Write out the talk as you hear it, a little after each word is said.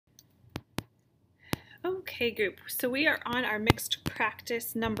Okay, group. So we are on our mixed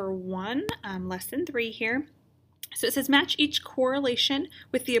practice number 1, lesson 3 here. So it says match each correlation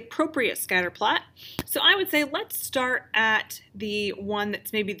with the appropriate scatter plot. So I would say let's start at the one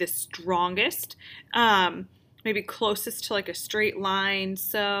that's maybe the strongest, maybe closest to like a straight line.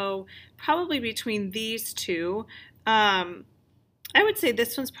 So probably between these two. I would say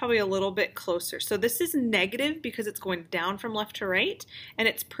this one's probably a little bit closer. So this is negative because it's going down from left to right, and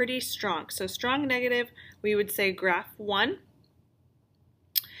it's pretty strong. So strong negative, we would say graph 1.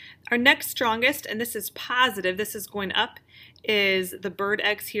 Our next strongest, and this is positive, this is going up, is the bird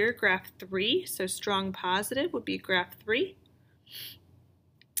eggs here, graph 3. So strong positive would be graph 3.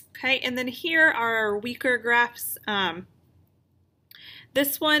 Okay, and then here are our weaker graphs.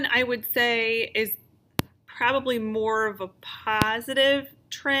 This one I would say is probably more of a positive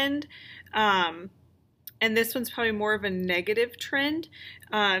trend, and this one's probably more of a negative trend.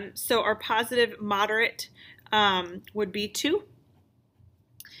 So our positive moderate would be 2,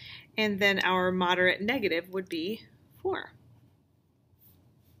 and then our moderate negative would be 4.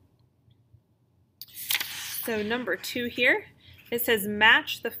 So number 2 here, it says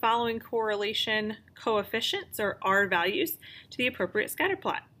match the following correlation coefficients, or R values, to the appropriate scatter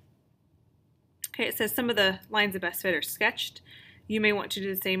plot. Okay, it says some of the lines of best fit are sketched. You may want to do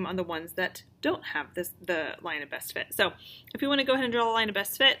the same on the ones that don't have the line of best fit. So if we want to go ahead and draw a line of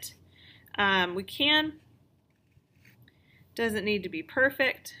best fit, we can. Doesn't need to be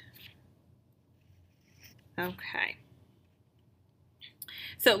perfect. Okay.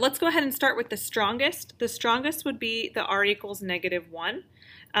 So let's go ahead and start with the strongest. The strongest would be the R equals -1.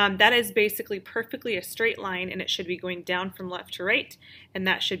 That is basically perfectly a straight line, and it should be going down from left to right, and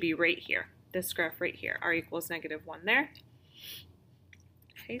that should be right here. This graph right here, R equals -1 there.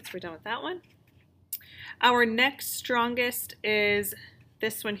 Okay, so we're done with that one. Our next strongest is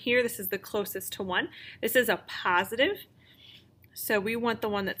this one here. This is the closest to 1. This is a positive. So we want the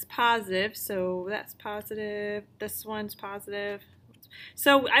one that's positive. So that's positive. This one's positive.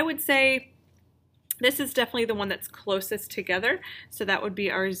 So I would say this is definitely the one that's closest together. So that would be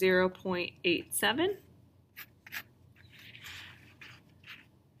our 0.87.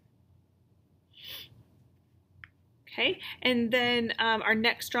 Okay, and then our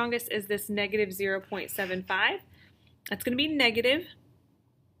next strongest is this -0.75. That's going to be negative.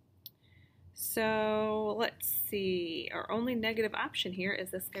 So let's see, our only negative option here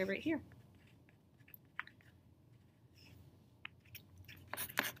is this guy right here.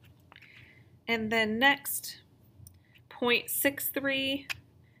 And then next, 0.63.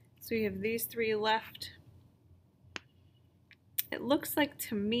 So we have these 3 left. It looks like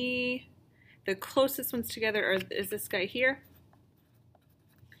to me the closest ones together is this guy here,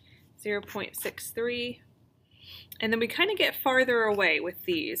 0.63. And then we kind of get farther away with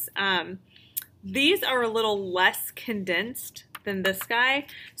these. These are a little less condensed than this guy.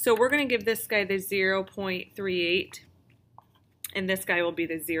 So we're going to give this guy the 0.38. And this guy will be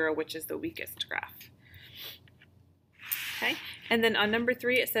the 0, which is the weakest graph. Okay. And then on number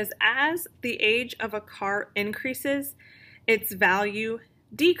 3, it says, as the age of a car increases, its value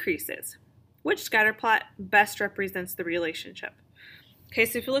decreases. Which scatter plot best represents the relationship? Okay,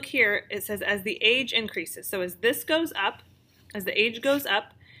 so if you look here, it says as the age increases. So as this goes up, as the age goes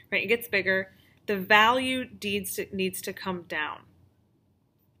up, right, it gets bigger, the value needs to come down.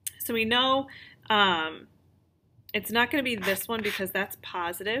 So we know it's not going to be this one because that's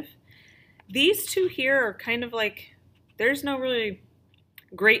positive. These two here are kind of like, there's no really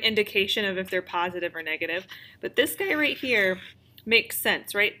great indication of if they're positive or negative, but this guy right here makes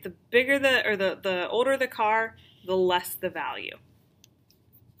sense, right? The bigger the older the car, the less the value.